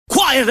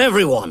Quiet,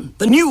 everyone!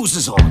 The news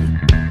is on!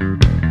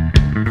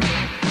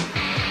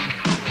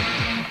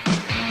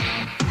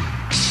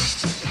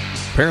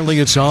 Apparently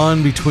it's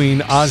on between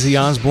Ozzy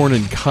Osbourne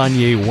and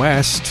Kanye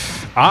West.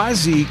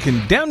 Ozzy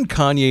condemned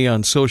Kanye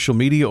on social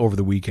media over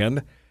the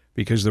weekend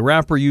because the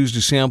rapper used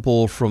a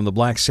sample from the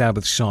Black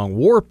Sabbath song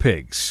War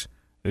Pigs.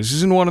 This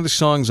is in one of the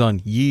songs on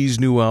Ye's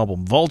new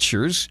album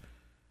Vultures,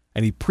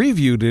 and he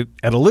previewed it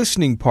at a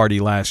listening party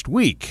last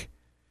week.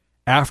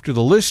 After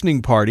the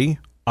listening party,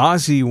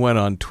 Ozzy went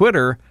on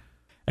Twitter,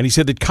 and he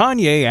said that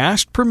Kanye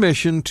asked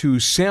permission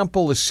to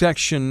sample a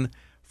section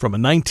from a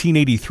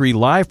 1983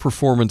 live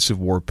performance of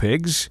War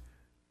Pigs,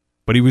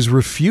 but he was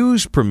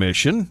refused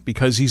permission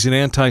because he's an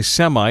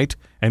anti-Semite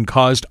and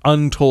caused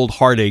untold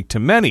heartache to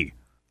many.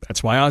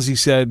 That's why Ozzy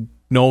said,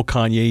 "No,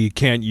 Kanye, you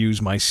can't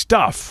use my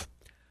stuff."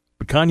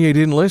 But Kanye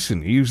didn't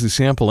listen. He used the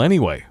sample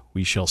anyway.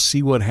 We shall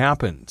see what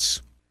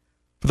happens.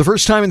 For the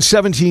first time in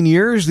 17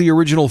 years, the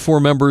original four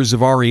members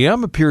of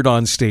R.E.M. appeared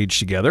on stage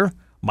together.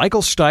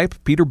 Michael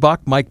Stipe, Peter Buck,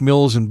 Mike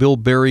Mills, and Bill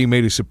Berry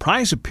made a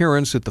surprise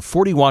appearance at the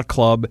 40 Watt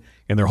Club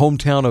in their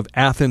hometown of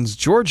Athens,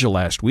 Georgia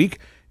last week.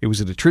 It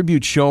was at a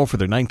tribute show for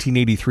their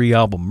 1983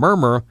 album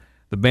Murmur.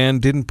 The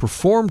band didn't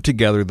perform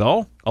together,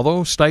 though,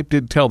 although Stipe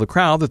did tell the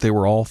crowd that they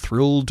were all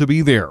thrilled to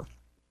be there.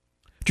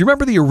 Do you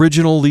remember the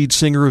original lead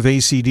singer of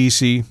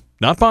AC/DC?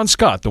 Not Bon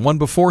Scott, the one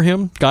before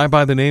him, guy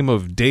by the name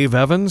of Dave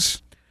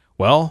Evans?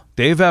 Well,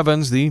 Dave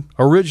Evans, the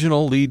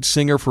original lead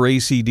singer for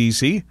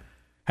AC/DC,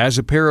 has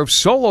a pair of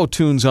solo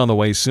tunes on the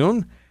way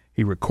soon.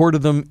 He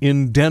recorded them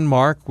in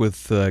Denmark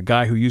with a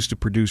guy who used to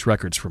produce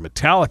records for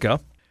Metallica.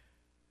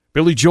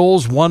 Billy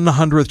Joel's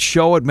 100th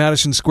show at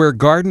Madison Square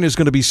Garden is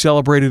going to be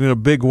celebrated in a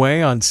big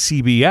way on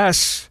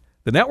CBS.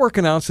 The network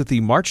announced that the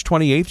March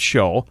 28th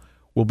show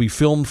will be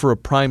filmed for a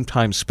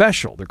primetime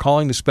special. They're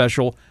calling the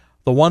special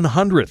The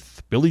 100th.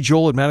 Billy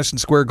Joel at Madison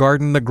Square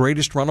Garden, the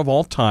greatest run of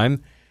all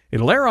time.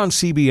 It'll air on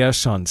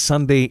CBS on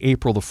Sunday,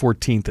 April the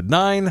 14th at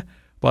 9,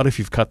 but if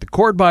you've cut the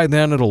cord by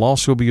then, it'll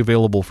also be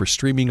available for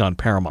streaming on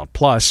Paramount+.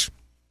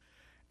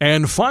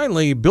 And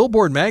finally,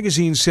 Billboard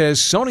magazine says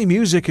Sony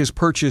Music has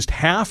purchased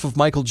half of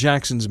Michael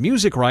Jackson's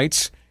music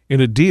rights in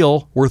a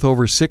deal worth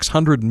over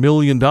 $600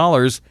 million,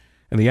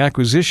 and the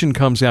acquisition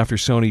comes after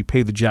Sony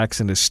paid the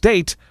Jackson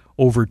estate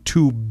over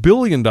 $2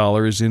 billion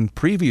in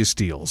previous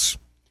deals.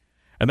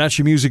 And that's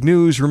your music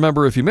news.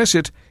 Remember, if you miss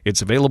it,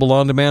 it's available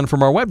on demand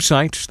from our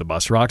website,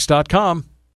 thebusrocks.com.